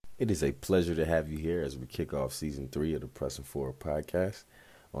It is a pleasure to have you here as we kick off season 3 of the Pressing Forward podcast.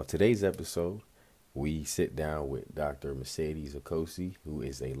 On today's episode, we sit down with Dr. Mercedes Okosi, who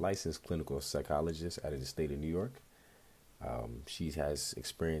is a licensed clinical psychologist out of the state of New York. She has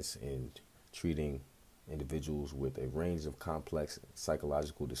experience in treating individuals with a range of complex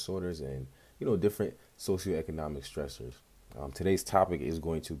psychological disorders and, different socioeconomic stressors. Today's topic is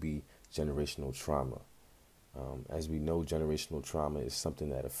going to be generational trauma. As we know, generational trauma is something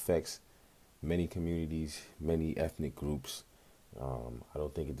that affects many communities, many ethnic groups. I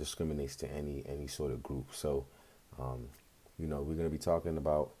don't think it discriminates to any sort of group. So, um, we're going to be talking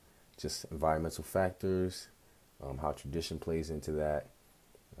about just environmental factors, how tradition plays into that,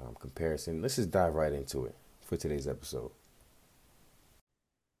 comparison. Let's just dive right into it for today's episode.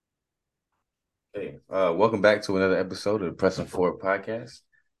 Hey, welcome back to another episode of the Pressing Forward podcast.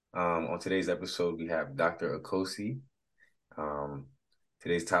 On today's episode, we have Dr. Okosi. Um,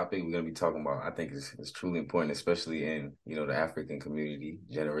 Today's topic we're going to be talking about, I think, is truly important, especially in the African community,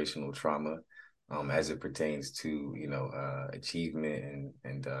 generational trauma, as it pertains to achievement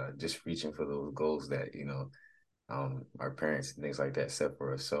and just reaching for those goals that our parents and things like that set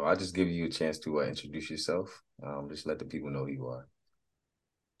for us. So I'll just give you a chance to introduce yourself. Just let the people know who you are.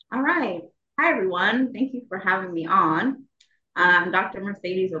 All right. Hi, everyone. Thank you for having me on. I'm Dr.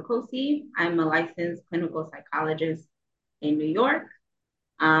 Mercedes Okosi. I'm a licensed clinical psychologist in New York,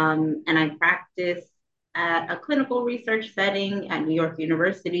 and I practice at a clinical research setting at New York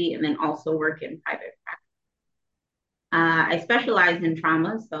University and then also work in private practice. I specialize in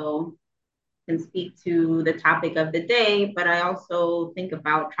trauma, so can speak to the topic of the day, but I also think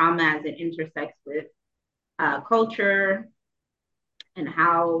about trauma as it intersects with culture, and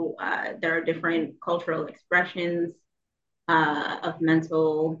how there are different cultural expressions of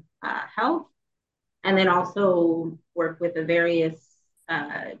mental health, and then also work with the various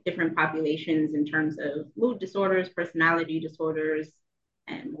different populations in terms of mood disorders, personality disorders,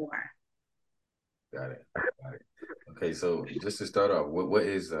 and more. Got it. Got it. Okay, so just to start off, what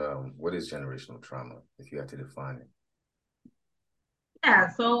is generational trauma, if you had to define it? Yeah,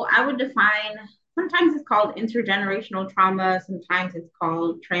 so I would define, sometimes it's called intergenerational trauma, sometimes it's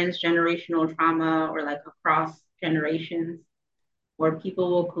called transgenerational trauma, or like across generations, or people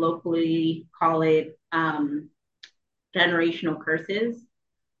will colloquially call it generational curses.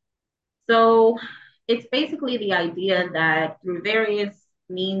 So it's basically the idea that through various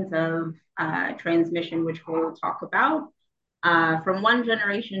means of transmission, which we'll talk about, from one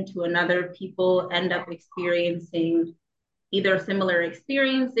generation to another, people end up experiencing either similar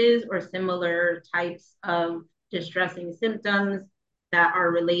experiences or similar types of distressing symptoms that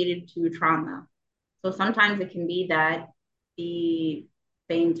are related to trauma. So sometimes it can be that the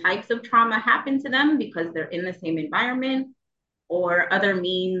same types of trauma happen to them because they're in the same environment, or other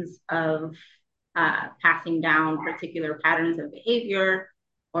means of passing down particular patterns of behavior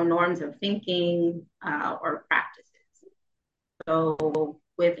or norms of thinking or practices. So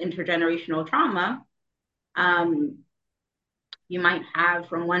with intergenerational trauma, um, you might have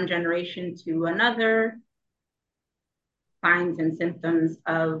from one generation to another signs and symptoms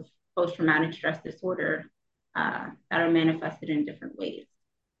of post-traumatic stress disorder that are manifested in different ways.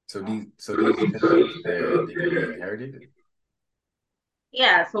 So these symptoms, they can be inherited.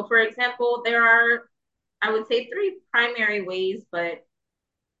 Yeah, so for example, there are, I would say, three primary ways, but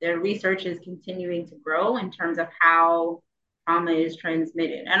the research is continuing to grow in terms of how trauma is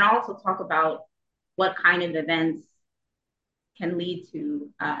transmitted. And I'll also talk about what kind of events can lead to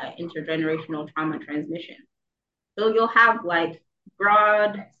intergenerational trauma transmission. So you'll have like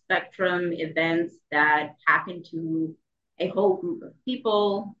broad spectrum events that happen to a whole group of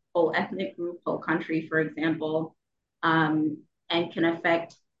people, whole ethnic group, whole country, for example, um, and can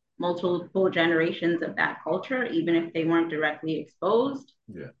affect multiple generations of that culture, even if they weren't directly exposed.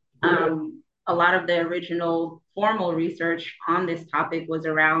 Yeah. A lot of the original formal research on this topic was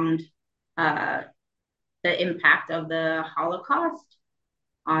around uh, the impact of the Holocaust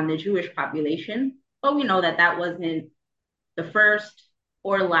on the Jewish population. But we know that that wasn't the first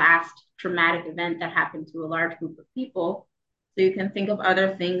or last traumatic event that happened to a large group of people. So you can think of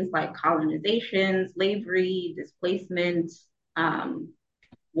other things like colonization, slavery, displacement, um,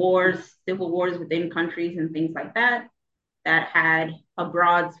 wars, civil wars within countries, and things like that, that had a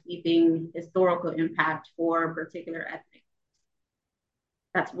broad, sweeping historical impact for a particular ethnic.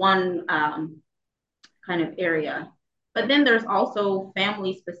 That's one kind of area. But then there's also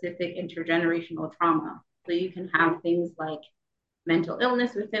family specific intergenerational trauma. So you can have things like mental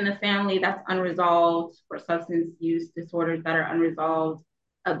illness within the family that's unresolved, or substance use disorders that are unresolved,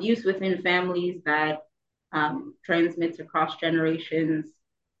 abuse within families that transmits across generations,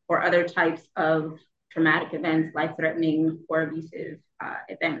 or other types of traumatic events, life-threatening or abusive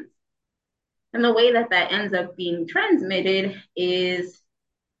events. And the way that that ends up being transmitted is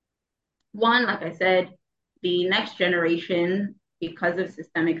one, like I said, the next generation, because of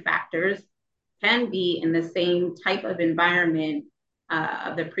systemic factors, can be in the same type of environment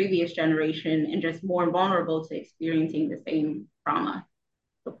of the previous generation and just more vulnerable to experiencing the same trauma.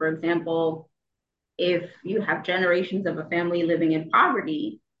 So, for example, if you have generations of a family living in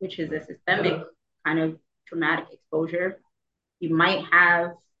poverty, which is a systemic kind of traumatic exposure, you might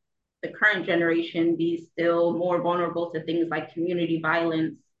have the current generation be still more vulnerable to things like community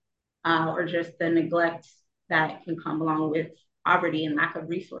violence or just the neglect that can come along with poverty and lack of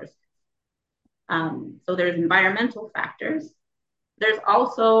resources. So there's environmental factors. There's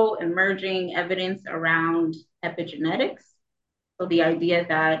also emerging evidence around epigenetics. So the idea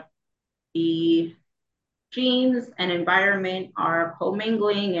that the genes and environment are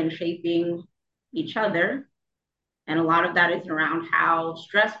commingling and shaping each other. And a lot of that is around how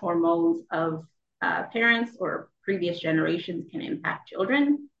stress hormones of parents or previous generations can impact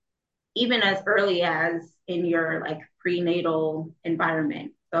children, even as early as in your like prenatal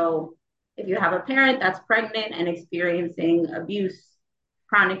environment. So if you have a parent that's pregnant and experiencing abuse,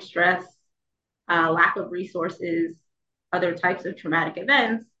 chronic stress, lack of resources, other types of traumatic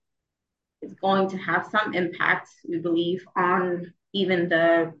events, it's going to have some impact, we believe, on even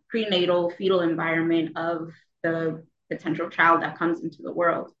the prenatal fetal environment of the potential child that comes into the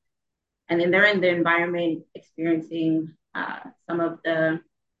world. And then they're in the environment experiencing some of the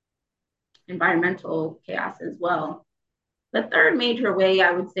environmental chaos as well. The third major way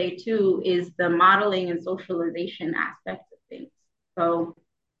I would say too is the modeling and socialization aspect of things. So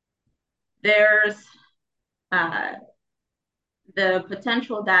there's uh, the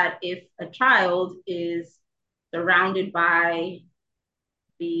potential that if a child is surrounded by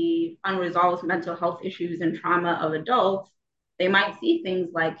the unresolved mental health issues and trauma of adults, they might see things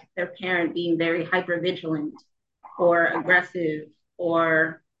like their parent being very hypervigilant or aggressive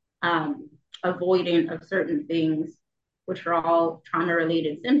or avoidant of certain things, which are all trauma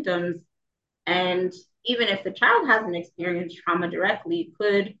related symptoms. And even if the child hasn't experienced trauma directly,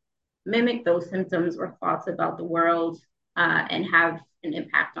 could mimic those symptoms or thoughts about the world and have an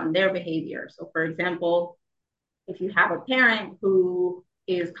impact on their behavior. So, for example, if you have a parent who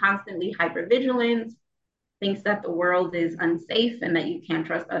is constantly hypervigilant, thinks that the world is unsafe and that you can't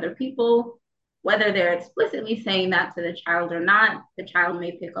trust other people, whether they're explicitly saying that to the child or not, the child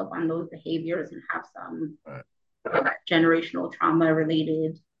may pick up on those behaviors and have some generational trauma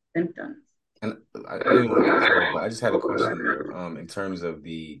related symptoms. And I didn't want to cut you off, but I just had a question there. In terms of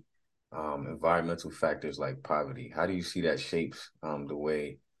the environmental factors like poverty, how do you see that shapes the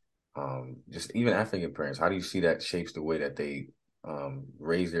way, just even African parents, how do you see that shapes the way that they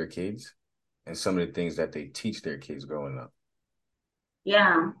raise their kids and some of the things that they teach their kids growing up?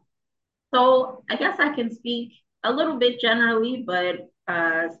 Yeah. So I guess I can speak a little bit generally, but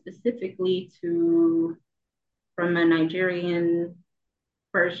specifically to from a Nigerian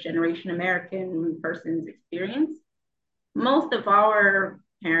first generation American person's experience. Most of our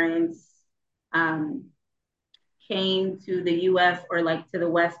parents um, came to the US or like to the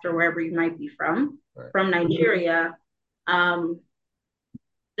West or wherever you might be from Nigeria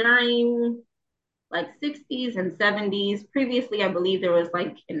during like 60s and 70s. Previously, I believe there was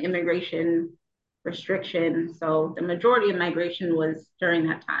like an immigration restriction. So the majority of migration was during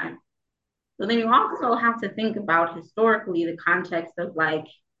that time. So then you also have to think about historically the context of like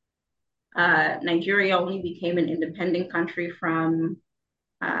Nigeria only became an independent country from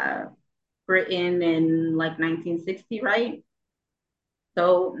uh, Britain in like 1960, right?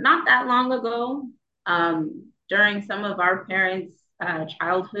 So not that long ago, during some of our parents'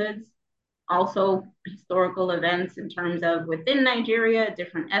 childhoods, also historical events in terms of within Nigeria,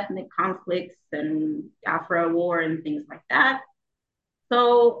 different ethnic conflicts and Biafra War and things like that.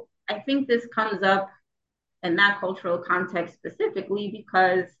 So I think this comes up in that cultural context specifically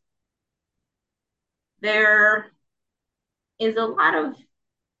because there is a lot of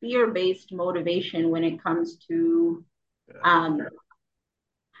fear-based motivation when it comes to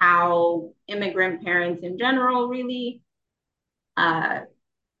how immigrant parents in general really uh,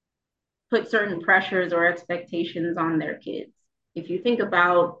 put certain pressures or expectations on their kids. If you think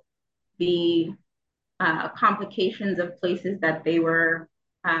about the complications of places that they were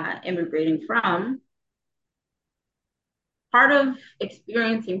immigrating from, part of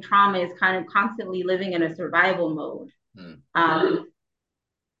experiencing trauma is kind of constantly living in a survival mode.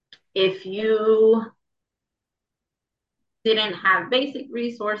 If you didn't have basic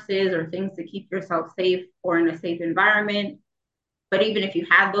resources or things to keep yourself safe or in a safe environment, But even if you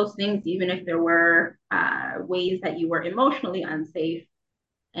had those things, even if there were ways that you were emotionally unsafe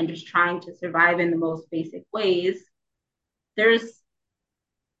and just trying to survive in the most basic ways, there's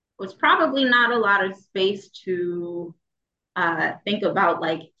was probably not a lot of space to think about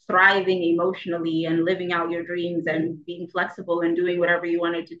like thriving emotionally and living out your dreams and being flexible and doing whatever you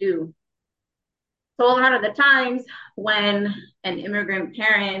wanted to do. So a lot of the times when an immigrant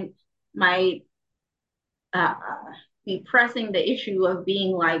parent might uh, be pressing the issue of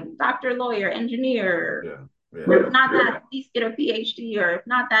being like doctor, lawyer, engineer, Yeah. Yeah. if not that, at least get a PhD, or if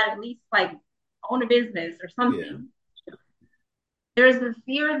not that, at least like own a business or Yeah. something. There's the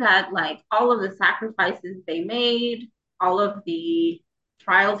fear that like all of the sacrifices they made, all of the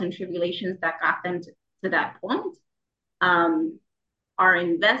trials and tribulations that got them to that point, um, are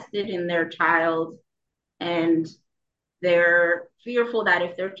invested in their child, and they're fearful that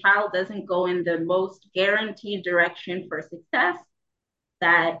if their child doesn't go in the most guaranteed direction for success,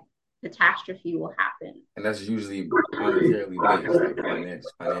 that catastrophe will happen. And that's usually monetarily based, like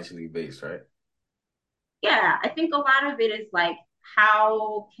financially based, right? Yeah, I think a lot of it is like,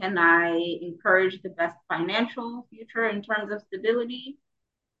 how can I encourage the best financial future in terms of stability?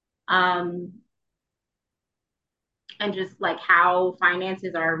 Um, and just like how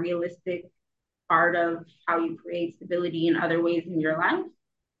finances are a realistic part of how you create stability in other ways in your life.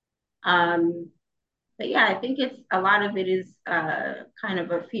 Um, but yeah, I think it's a lot of it is kind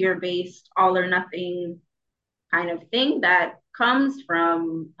of a fear based, all or nothing kind of thing that comes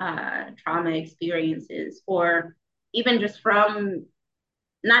from trauma experiences, or even just from,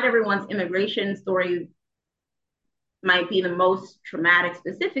 not everyone's immigration story might be the most traumatic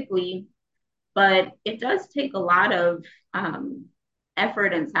specifically, but it does take a lot of um,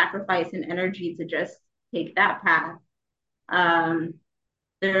 effort and sacrifice and energy to just take that path. Um,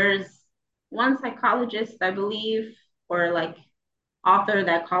 there's one psychologist, I believe, or like author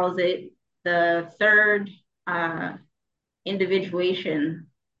that calls it the third uh, individuation.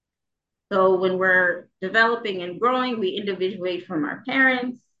 So when we're developing and growing, we individuate from our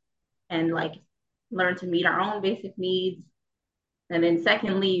parents and like learn to meet our own basic needs. And then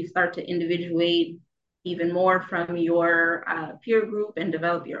secondly, you start to individuate even more from your peer group and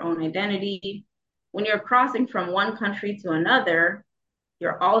develop your own identity. When you're crossing from one country to another,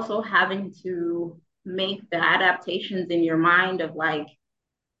 you're also having to make the adaptations in your mind of like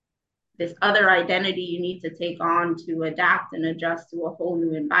this other identity you need to take on to adapt and adjust to a whole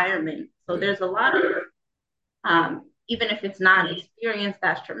new environment. So Yeah. there's a lot of, even if it's not an experience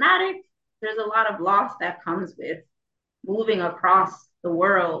that's traumatic, there's a lot of loss that comes with moving across the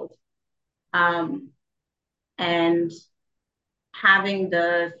world, um, and having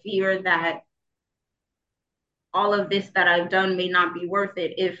the fear that all of this that I've done may not be worth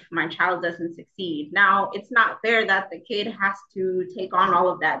it if my child doesn't succeed. Now, it's not fair that the kid has to take on all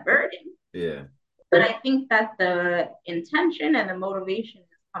of that burden, Yeah. but I think that the intention and the motivation is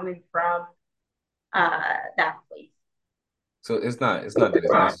coming from that place. So it's not that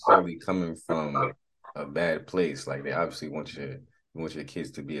it's necessarily coming from a bad place. Like they obviously want your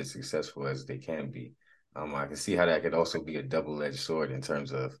kids to be as successful as they can be. I can see how that could also be a double-edged sword in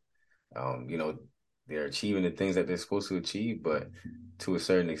terms of you know, they're achieving the things that they're supposed to achieve, but to a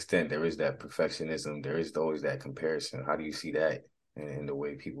certain extent, there is that perfectionism. There is always that comparison. How do you see that in the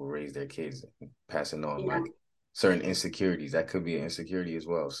way people raise their kids, passing on Yeah. like certain insecurities? That could be an insecurity as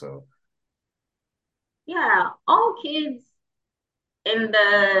well. So Yeah, all kids in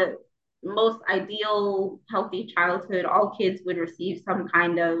the most ideal healthy childhood, all kids would receive some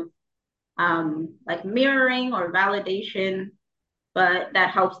kind of like mirroring or validation, but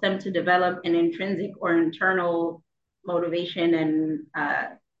that helps them to develop an intrinsic or internal motivation and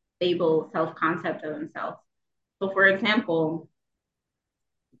stable self concept of themselves. So, for example,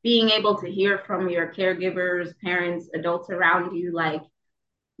 being able to hear from your caregivers, parents, adults around you, like,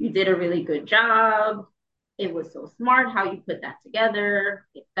 you did a really good job. It was so smart how you put that together,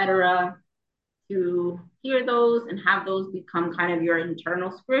 etc. To hear those and have those become kind of your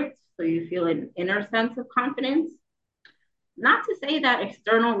internal scripts, so you feel an inner sense of confidence. Not to say that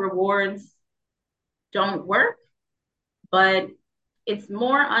external rewards don't work, but it's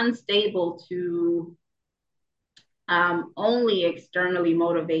more unstable to only externally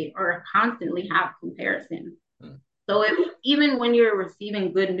motivate or constantly have comparison. mm, So if even when you're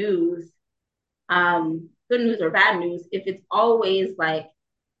receiving good news or bad news, if it's always like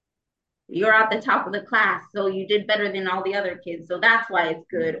you're at the top of the class, so you did better than all the other kids, so that's why it's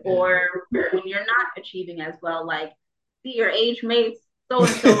good. yeah. Or when you're not achieving as well, like, see your age mates, so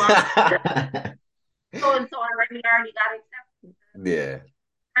and so on, so and so already got accepted to the Yeah.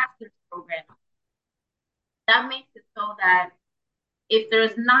 master's program. That makes it so that if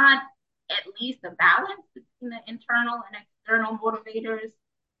there's not at least a balance between the internal and external motivators,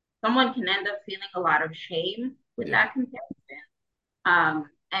 someone can end up feeling a lot of shame with Yeah. that comparison,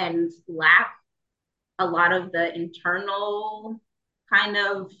 and lack a lot of the internal kind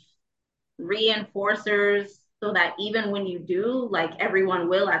of reinforcers so that even when you do, like everyone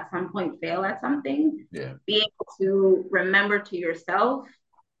will at some point fail at something, Yeah. be able to remember to yourself,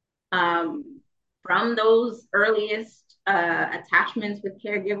 from those earliest attachments with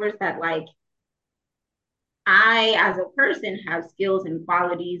caregivers that like I, as a person, have skills and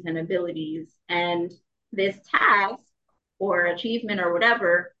qualities and abilities, and this task or achievement or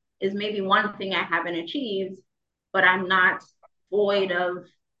whatever is maybe one thing I haven't achieved, but I'm not void of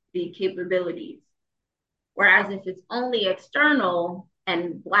the capabilities. Whereas if it's only external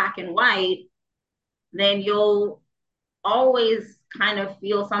and black and white, then you'll always kind of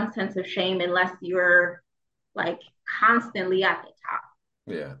feel some sense of shame unless you're like constantly at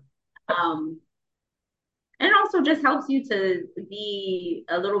the Yeah. top. And it also just helps you to be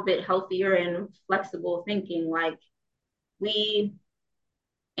a little bit healthier and flexible thinking. Like we,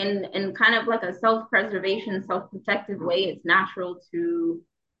 in kind of like a self-preservation, self-protective way, it's natural to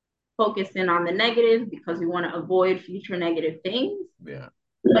focus in on the negative because we want to avoid future negative things. Yeah.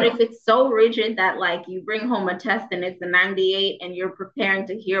 But if it's so rigid that like you bring home a test and it's a 98 and you're preparing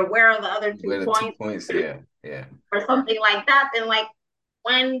to hear where are the other Where 2 the two points points? Yeah. Yeah. or something like that, then like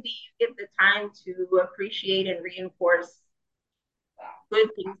when do you get the time to appreciate and reinforce good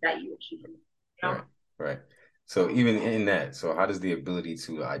things that you achieve? You know? Right. Right. So even in that, so how does the ability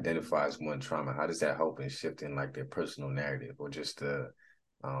to identify as one trauma, how does that help in shifting like their personal narrative or just the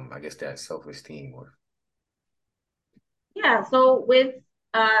I guess that self-esteem or Yeah. So with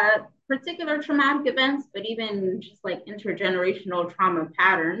particular traumatic events, but even just like intergenerational trauma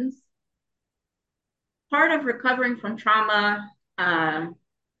patterns, part of recovering from trauma, uh,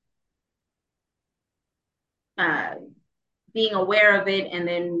 uh, being aware of it and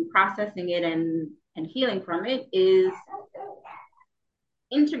then processing it and healing from it is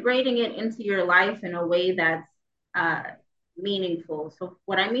integrating it into your life in a way that's uh, meaningful. So,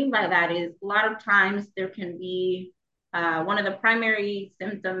 what I mean by that is a lot of times there can be one of the primary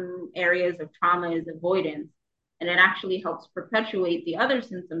symptom areas of trauma is avoidance, and it actually helps perpetuate the other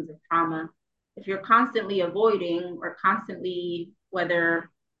symptoms of trauma. If you're constantly avoiding or constantly, whether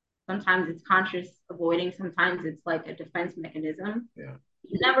sometimes it's conscious avoiding, sometimes it's like a defense mechanism, yeah.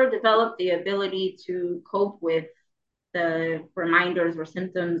 you never develop the ability to cope with the reminders or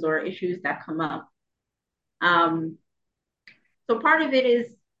symptoms or issues that come up. Um, so part of it is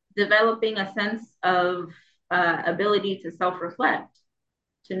developing a sense of ability to self-reflect,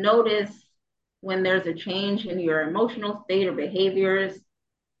 to notice when there's a change in your emotional state or behaviors.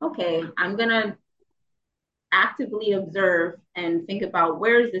 Okay, I'm gonna actively observe and think about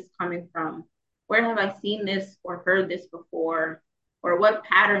where is this coming from? Where have I seen this or heard this before? Or what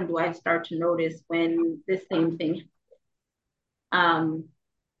pattern do I start to notice when this same thing? Um,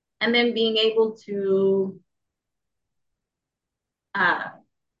 and then being able to uh,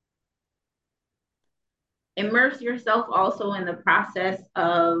 immerse yourself also in the process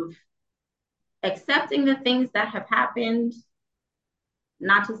of accepting the things that have happened.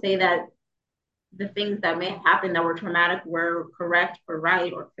 Not to say that the things that may have happened that were traumatic were correct or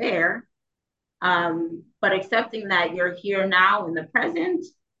right or fair, but accepting that you're here now in the present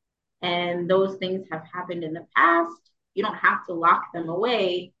and those things have happened in the past. You don't have to lock them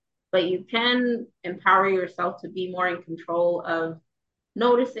away, but you can empower yourself to be more in control of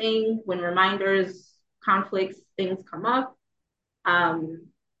noticing when reminders, conflicts, things come up, um,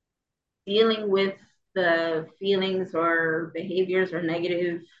 dealing with the feelings or behaviors or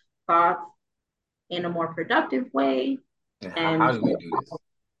negative thoughts in a more productive way. And how And do we do this?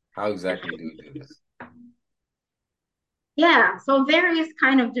 How exactly do we do this? yeah, so various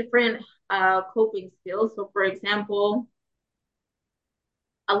kind of different coping skills. So for example,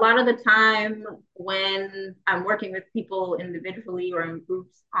 a lot of the time when I'm working with people individually or in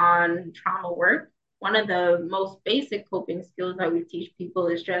groups on trauma work, one of the most basic coping skills that we teach people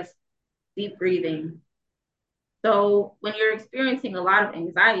is just deep breathing. So when you're experiencing a lot of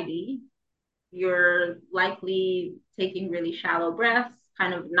anxiety, you're likely taking really shallow breaths,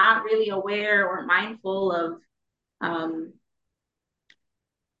 kind of not really aware or mindful of um,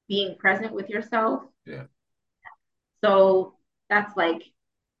 being present with yourself. Yeah. So that's like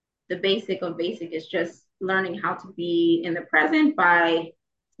the basic of basic is just learning how to be in the present by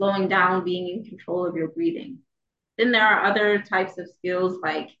slowing down, being in control of your breathing. Then there are other types of skills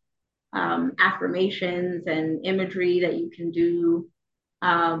like affirmations and imagery that you can do,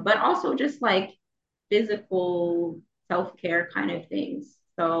 but also just like physical self-care kind of things.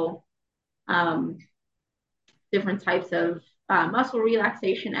 So um, different types of muscle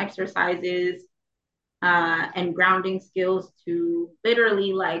relaxation exercises and grounding skills to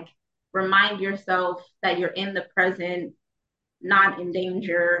literally like remind yourself that you're in the present, not in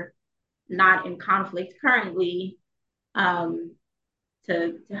danger, not in conflict currently, um,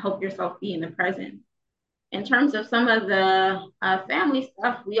 to help yourself be in the present. In terms of some of the family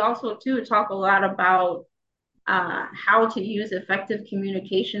stuff, we also too talk a lot about how to use effective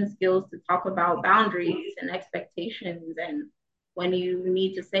communication skills to talk about boundaries and expectations and when you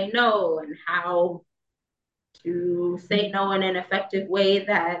need to say no and how to say no in an effective way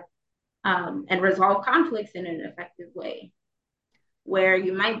that and resolve conflicts in an effective way where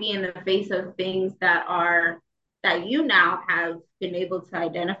you might be in the face of things that you now have been able to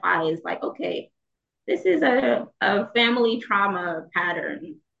identify as like, okay, this is a family trauma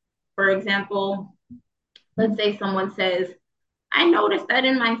pattern. For example, let's say someone says, I noticed that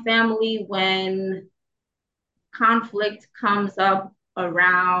in my family, when conflict comes up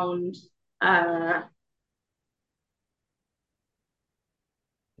around uh,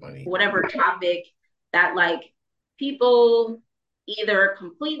 Money. whatever topic, that like people either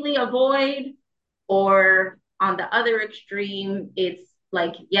completely avoid or on the other extreme, it's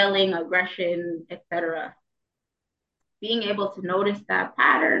like yelling, aggression, etc. Being able to notice that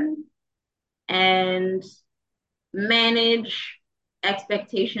pattern and manage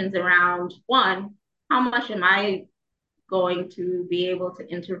expectations around one, how much am I going to be able to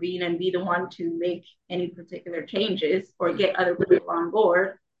intervene and be the one to make any particular changes or get other people on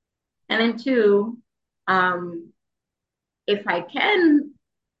board? And then two, um, if I can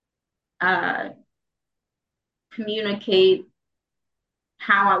uh, communicate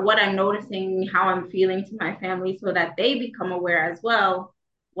what I'm noticing, how I'm feeling to my family so that they become aware as well,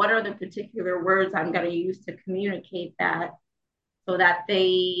 what are the particular words I'm going to use to communicate that so that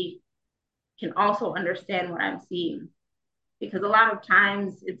they can also understand what I'm seeing. Because a lot of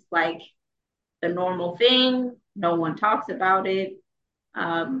times it's like the normal thing, no one talks about it,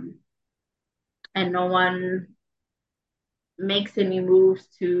 um, and no one makes any moves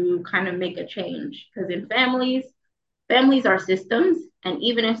to kind of make a change. Because in families are systems, and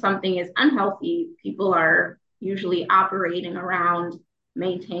even if something is unhealthy, people are usually operating around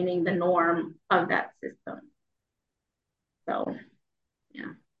maintaining the norm of that system. So,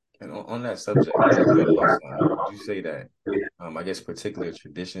 yeah. And on that subject, before we lost on, would you say that, I guess, particular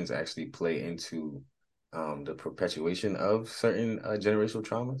traditions actually play into the perpetuation of certain generational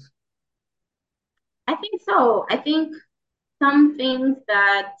traumas? I think so. I think some things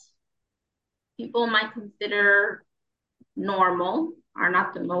that people might consider normal are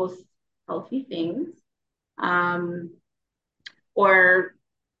not the most healthy things. Um, or,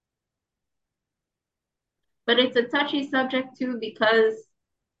 but it's a touchy subject too, because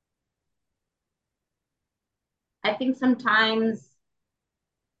I think sometimes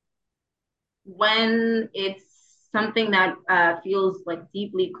when it's something that feels like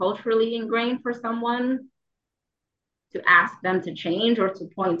deeply culturally ingrained for someone, to ask them to change or to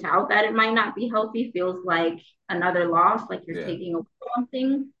point out that it might not be healthy feels like another loss, like you're Yeah, taking away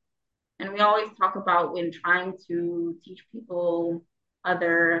something. And we always talk about when trying to teach people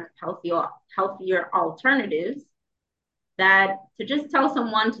other healthier alternatives, that to just tell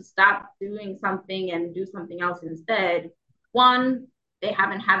someone to stop doing something and do something else instead, one, they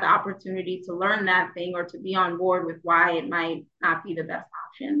haven't had the opportunity to learn that thing or to be on board with why it might not be the best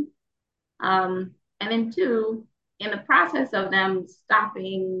option. And then two, in the process of them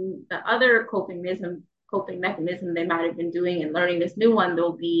stopping the other coping mechanism they might have been doing and learning this new one,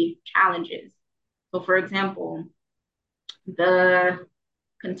 there'll be challenges. So, for example, the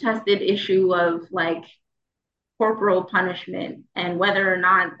contested issue of like corporal punishment and whether or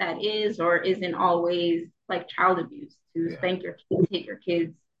not that is or isn't always like child abuse to yeah, spank your kids, hit your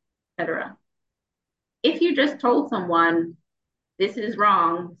kids, etc. If you just told someone this is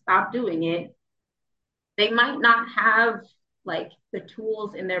wrong, stop doing it, they might not have like the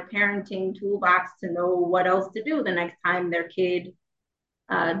tools in their parenting toolbox to know what else to do the next time their kid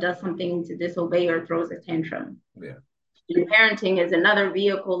does something to disobey or throws a tantrum. yeah. And parenting is another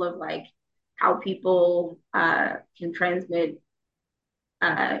vehicle of like how people can transmit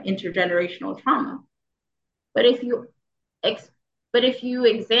intergenerational trauma. But if you ex- but if you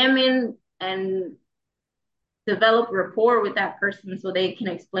examine and develop rapport with that person so they can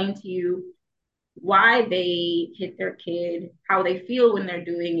explain to you why they hit their kid, how they feel when they're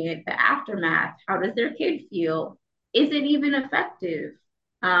doing it, the aftermath, how does their kid feel? Is it even effective?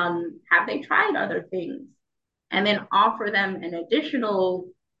 Have they tried other things? And then offer them an additional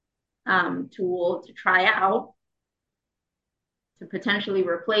tool to try out. to potentially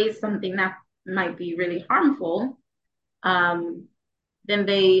replace something that might be really harmful, um, then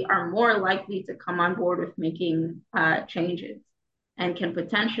they are more likely to come on board with making changes and can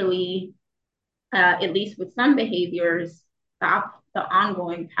potentially, at least with some behaviors, stop the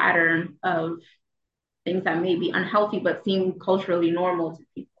ongoing pattern of things that may be unhealthy but seem culturally normal to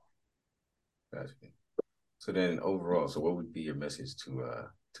people. Gotcha. So then overall, so what would be your message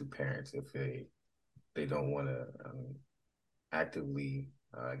to parents if they don't want to actively,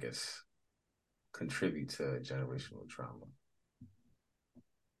 I guess, contribute to generational trauma?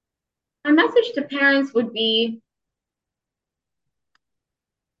 My message to parents would be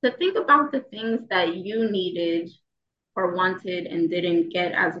to think about the things that you needed or wanted and didn't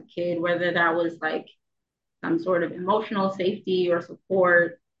get as a kid, whether that was like some sort of emotional safety or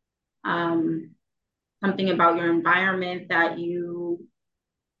support, um, something about your environment that you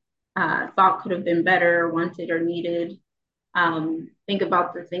thought could have been better, wanted, or needed. Think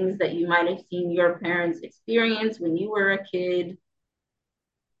about the things that you might have seen your parents experience when you were a kid,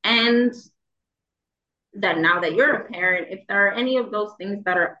 and that now that you're a parent, if there are any of those things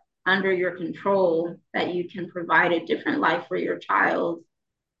that are under your control that you can provide a different life for your child,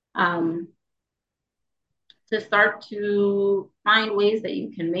 um, to start to find ways that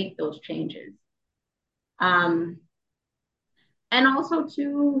you can make those changes. Um, and also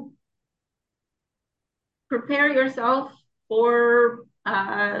to prepare yourself for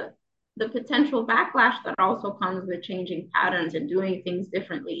the potential backlash that also comes with changing patterns and doing things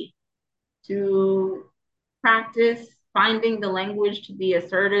differently, to practice finding the language to be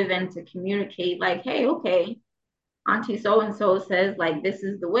assertive and to communicate like, hey, okay, auntie so and so says like this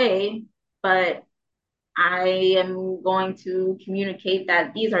is the way, but I am going to communicate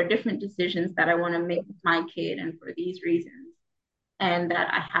that these are different decisions that I want to make with my kid and for these reasons, and that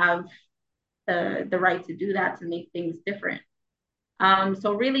I have the right to do that to make things different.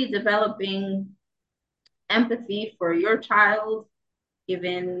 So really developing empathy for your child,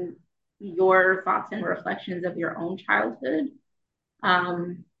 given your thoughts and reflections of your own childhood.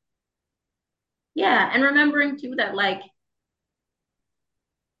 Um, yeah, and remembering too that like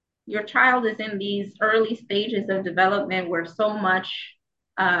your child is in these early stages of development where so much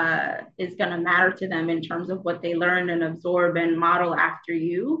is going to matter to them in terms of what they learn and absorb and model after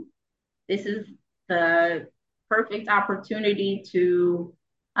you. This is the perfect opportunity to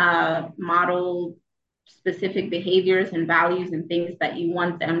model specific behaviors and values and things that you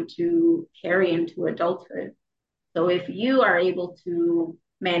want them to carry into adulthood. So if you are able to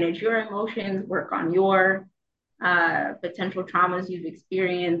manage your emotions, work on your potential traumas you've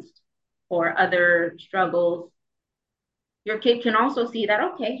experienced or other struggles, your kid can also see that,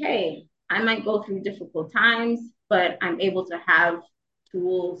 okay, hey, I might go through difficult times, but I'm able to have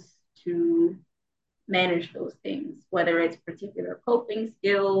tools to manage those things, whether it's particular coping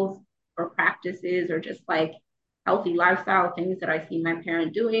skills or practices or just like healthy lifestyle things that I see my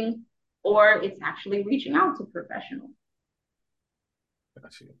parent doing, or it's actually reaching out to professionals.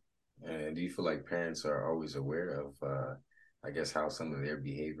 Gotcha. And do you feel like parents are always aware of, I guess, how some of their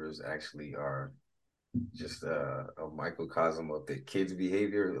behaviors actually are just a microcosm of the kids'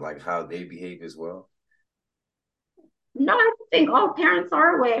 behavior, like how they behave as well? No, I think all parents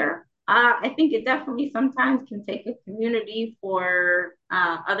are aware. I think it definitely sometimes can take a community for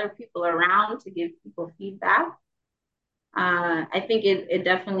other people around to give people feedback. I think it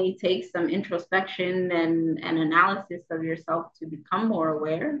definitely takes some introspection and analysis of yourself to become more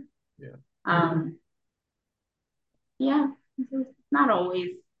aware. Yeah. Um, yeah, it's not always.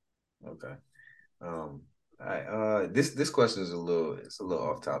 Okay. Um, this question is a little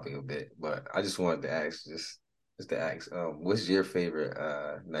off topic a bit, but I just wanted to ask just to ask, what's your favorite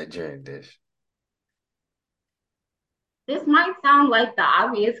Nigerian dish? This might sound like the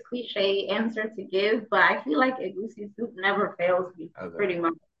obvious cliche answer to give, but I feel like egusi soup never fails me Okay. pretty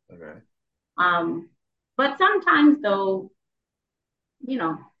much. Okay. Um, but sometimes though, you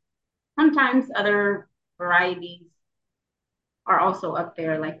know, sometimes other varieties are also up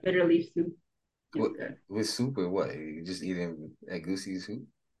there, like bitter leaf soup is What good. with soup or what? You just eating egusi soup?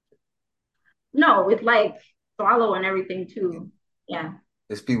 No, with like swallow and everything too. Yeah.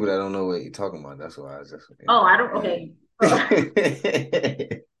 There's people that don't know what you're talking about. That's why I was just, Oh, I don't. yeah.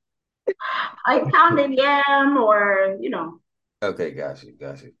 Okay. Like pounded yam, or Okay, got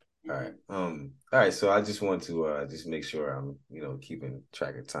you. All right. So I just want to just make sure I'm, keeping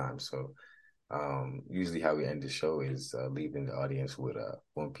track of time. So, usually how we end the show is leaving the audience with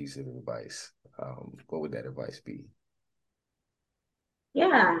one piece of advice. What would that advice be?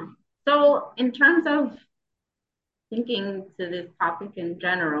 Yeah. So in terms of thinking to this topic in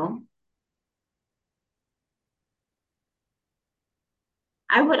general,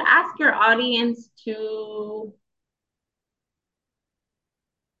 I would ask your audience to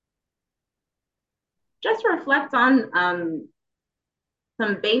just reflect on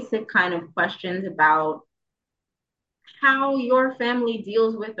some basic kind of questions about how your family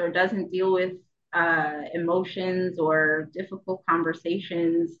deals with or doesn't deal with emotions or difficult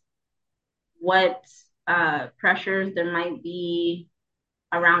conversations, what pressures there might be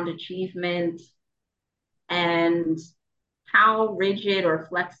around achievement, and how rigid or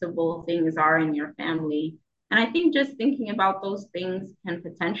flexible things are in your family. And I think just thinking about those things can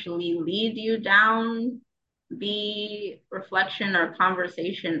potentially lead you down the reflection or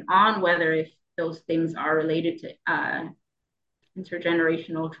conversation on whether if those things are related to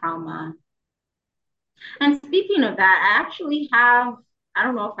intergenerational trauma. And speaking of that, I actually have, I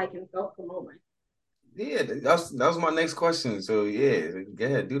don't know if I can self promote my. Yeah, that was my next question. So yeah, go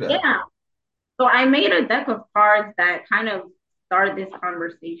ahead, do that. Yeah. So I made a deck of cards that kind of start this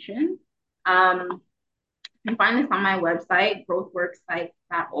conversation. You can find this on my website,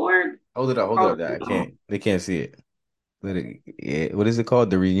 growthworksite.org. Hold it Called, up. That I can't. They can't see it. Yeah, what is it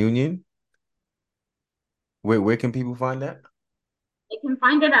called? The reunion. Where can people find that? you can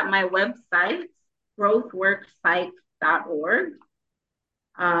find it at my website, growthworksite.org.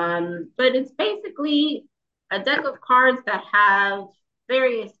 But it's basically a deck of cards that have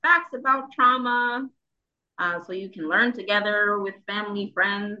various facts about trauma, so you can learn together with family,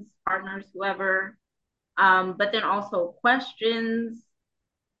 friends, partners, whoever. But then also questions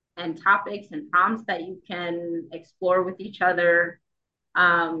and topics and prompts that you can explore with each other.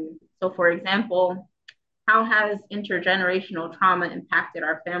 So, for example, how has intergenerational trauma impacted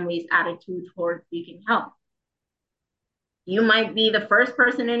our family's attitude towards seeking help? You might be the first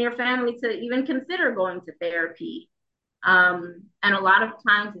person in your family to even consider going to therapy. And a lot of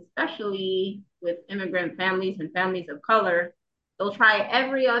times, especially with immigrant families and families of color, they'll try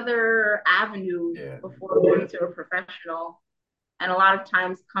every other avenue Yeah, before going to a professional. And a lot of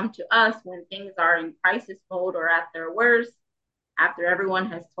times come to us when things are in crisis mode or at their worst, after everyone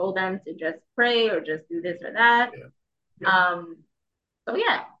has told them to just pray or just do this or that. yeah, Um, so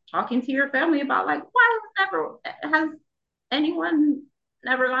yeah, talking to your family about like why has anyone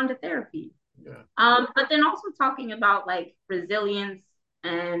never gone to therapy? yeah, But then also talking about like resilience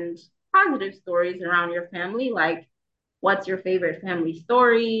and positive stories around your family, like what's your favorite family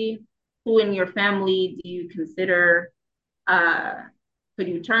story? Who in your family do you consider uh, could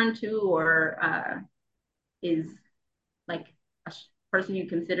you turn to or is like a person you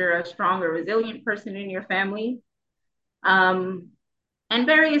consider a strong or resilient person in your family? Um, and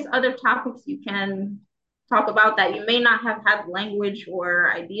various other topics you can talk about that you may not have had language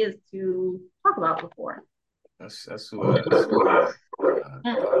or ideas to talk about before. that's super thought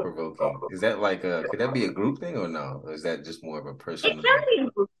provoking. Is that like could that be a group thing or no? Or is that just more of a It personal? can be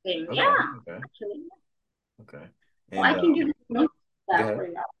a group thing, yeah. Okay, okay, Actually, okay. well, And I can give you the link to go that ahead. for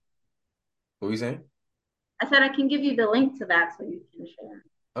you. What were you saying? I said I can give you the link to that so you can share.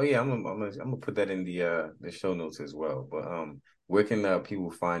 Oh yeah, I'm gonna put that in the show notes as well. But where can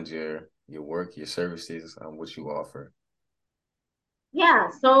people find your work, your services, what you offer? Yeah,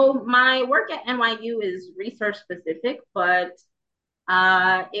 so my work at NYU is research specific, but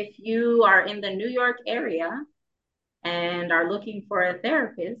if you are in the New York area and are looking for a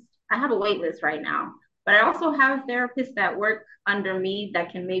therapist, I have a wait list right now. But I also have therapists that work under me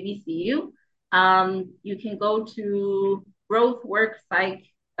that can maybe see you. You can go to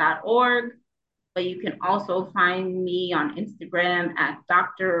growthworkpsych.org, but you can also find me on Instagram at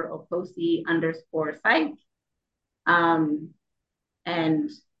Dr. Okosi underscore psych. Um, and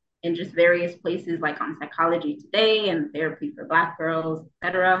in just various places like on Psychology Today and Therapy for Black Girls,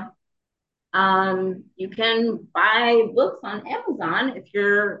 etc. You can buy books on Amazon if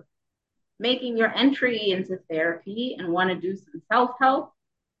you're making your entry into therapy and want to do some self help.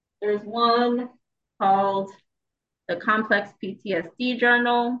 There's one called the Complex PTSD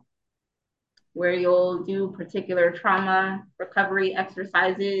Journal, where you'll do particular trauma recovery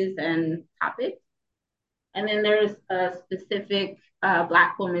exercises and topics. And then there's a specific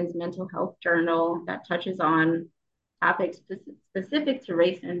Black women's mental health journal that touches on topics specific to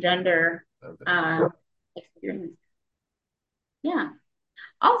race and gender Okay. uh, experience. Yeah.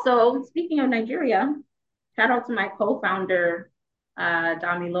 Also, speaking of Nigeria, shout out to my co-founder,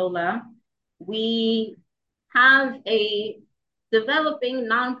 Damilola. We have a developing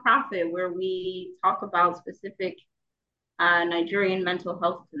nonprofit where we talk about specific Nigerian mental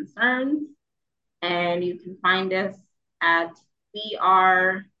health concerns. And you can find us at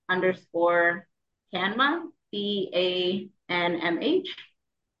CR underscore CANMA, CANMH.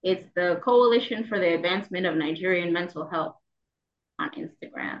 It's the Coalition for the Advancement of Nigerian Mental Health. on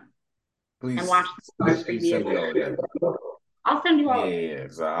Instagram and watch Please, some of our please previous send me all of that. episodes. I'll send you Yeah, all of yeah, yeah.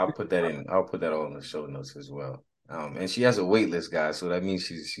 So I'll put that in. I'll put that all in the show notes as well. And she has a wait list, guys. So that means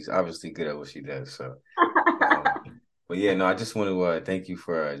she's obviously good at what she does. So, um, it. but yeah, no, I just want to thank you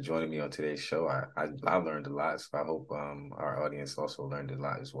for joining me on today's show. I learned a lot, so I hope our audience also learned a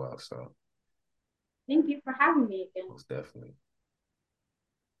lot as well. So Thank you for having me again. most definitely.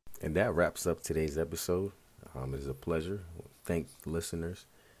 And that wraps up today's episode. It is a pleasure. Thank the listeners.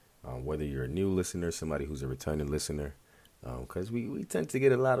 Whether you're a new listener, somebody who's a returning listener, because we tend to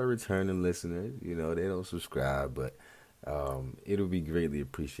get a lot of returning listeners. You know, they don't subscribe, but it'll be greatly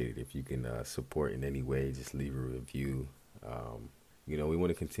appreciated if you can support in any way. Just leave a review. You know, we want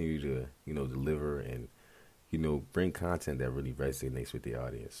to continue to, deliver and, bring content that really resonates with the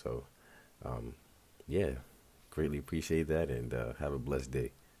audience. So, yeah, greatly appreciate that and have a blessed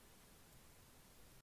day.